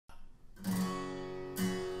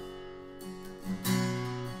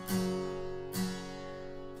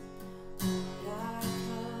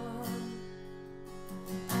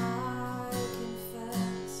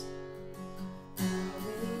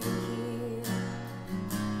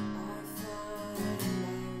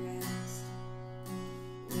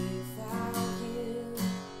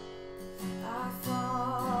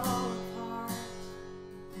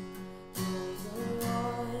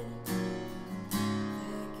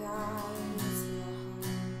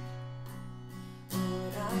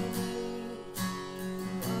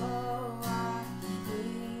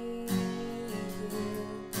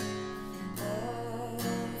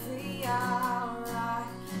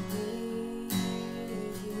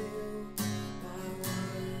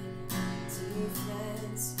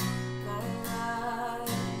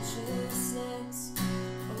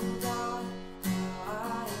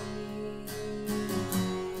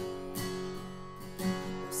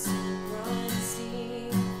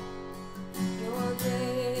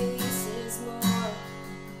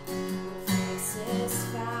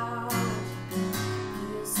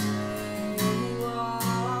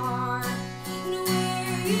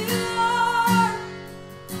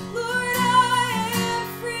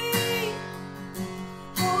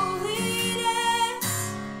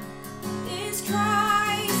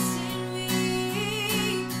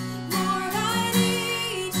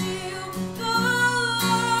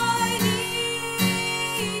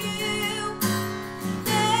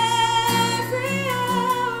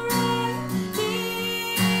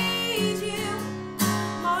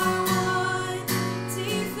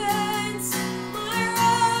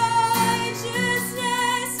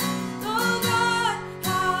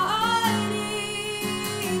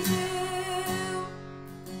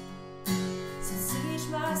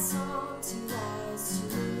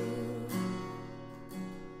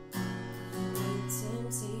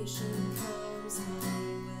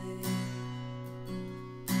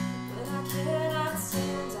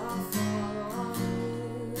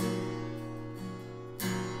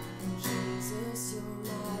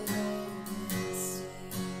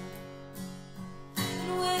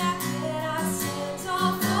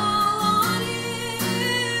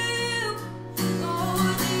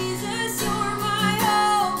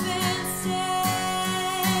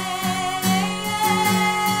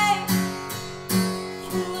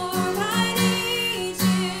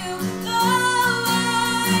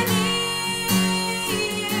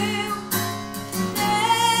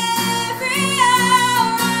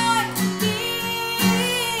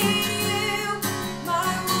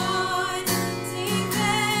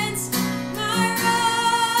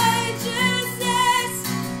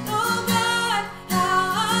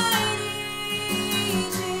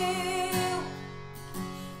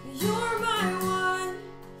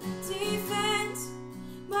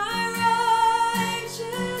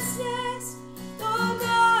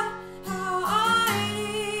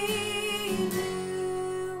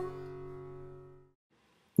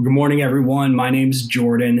Well, good morning, everyone. My name's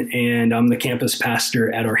Jordan, and I'm the campus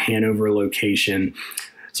pastor at our Hanover location.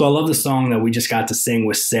 So I love the song that we just got to sing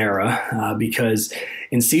with Sarah because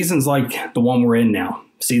in seasons like the one we're in now,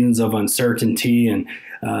 seasons of uncertainty and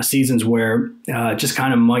seasons where it just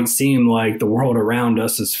kind of might seem like the world around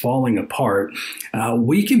us is falling apart,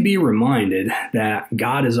 we can be reminded that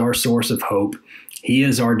God is our source of hope. He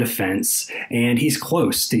is our defense, and He's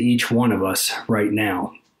close to each one of us right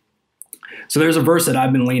now. So there's a verse that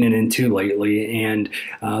I've been leaning into lately, and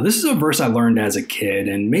this is a verse I learned as a kid,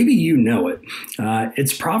 and maybe you know it.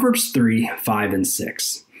 It's Proverbs 3, 5, and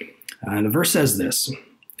 6. And the verse says this: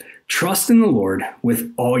 "Trust in the Lord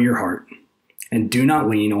with all your heart, and do not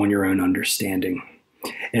lean on your own understanding.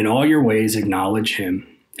 In all your ways acknowledge Him,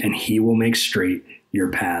 and He will make straight your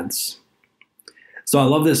paths." So I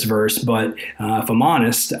love this verse, but if I'm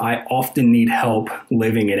honest, I often need help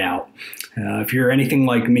living it out. If you're anything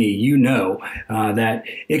like me, you know that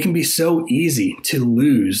it can be so easy to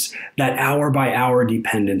lose that hour-by-hour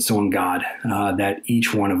dependence on God that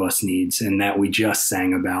each one of us needs and that we just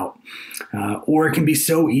sang about. Or it can be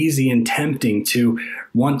so easy and tempting to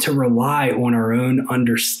want to rely on our own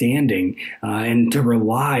understanding and to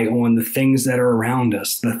rely on the things that are around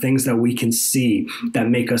us, the things that we can see that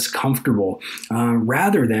make us comfortable,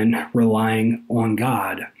 rather than relying on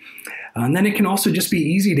God. And then it can also just be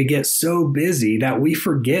easy to get so busy that we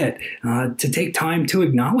forget to take time to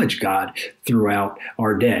acknowledge God throughout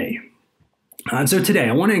our day. And so today,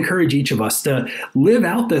 I want to encourage each of us to live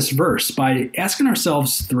out this verse by asking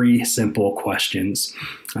ourselves three simple questions.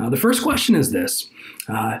 The first question is this: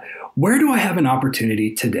 where do I have an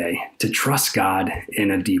opportunity today to trust God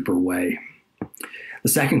in a deeper way? The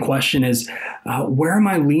second question is, where am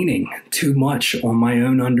I leaning too much on my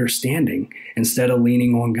own understanding instead of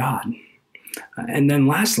leaning on God? And then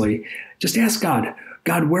lastly, just ask God,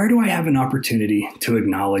 where do I have an opportunity to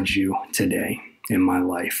acknowledge you today in my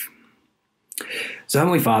life? So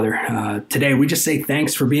Heavenly Father, today we just say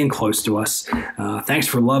thanks for being close to us. Thanks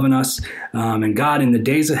for loving us. And God, in the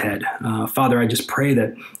days ahead, Father, I just pray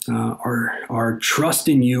that our trust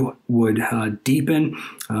in you would deepen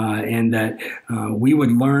and that we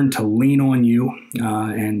would learn to lean on you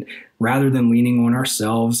and rather than leaning on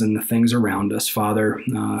ourselves and the things around us, Father,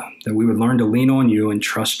 that we would learn to lean on you and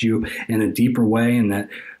trust you in a deeper way, and that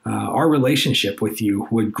our relationship with you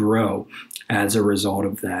would grow as a result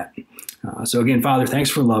of that. So again, Father,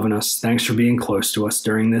 thanks for loving us. Thanks for being close to us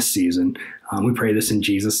during this season. We pray this in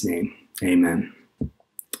Jesus' name. Amen.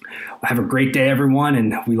 Have a great day, everyone,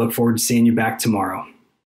 and we look forward to seeing you back tomorrow.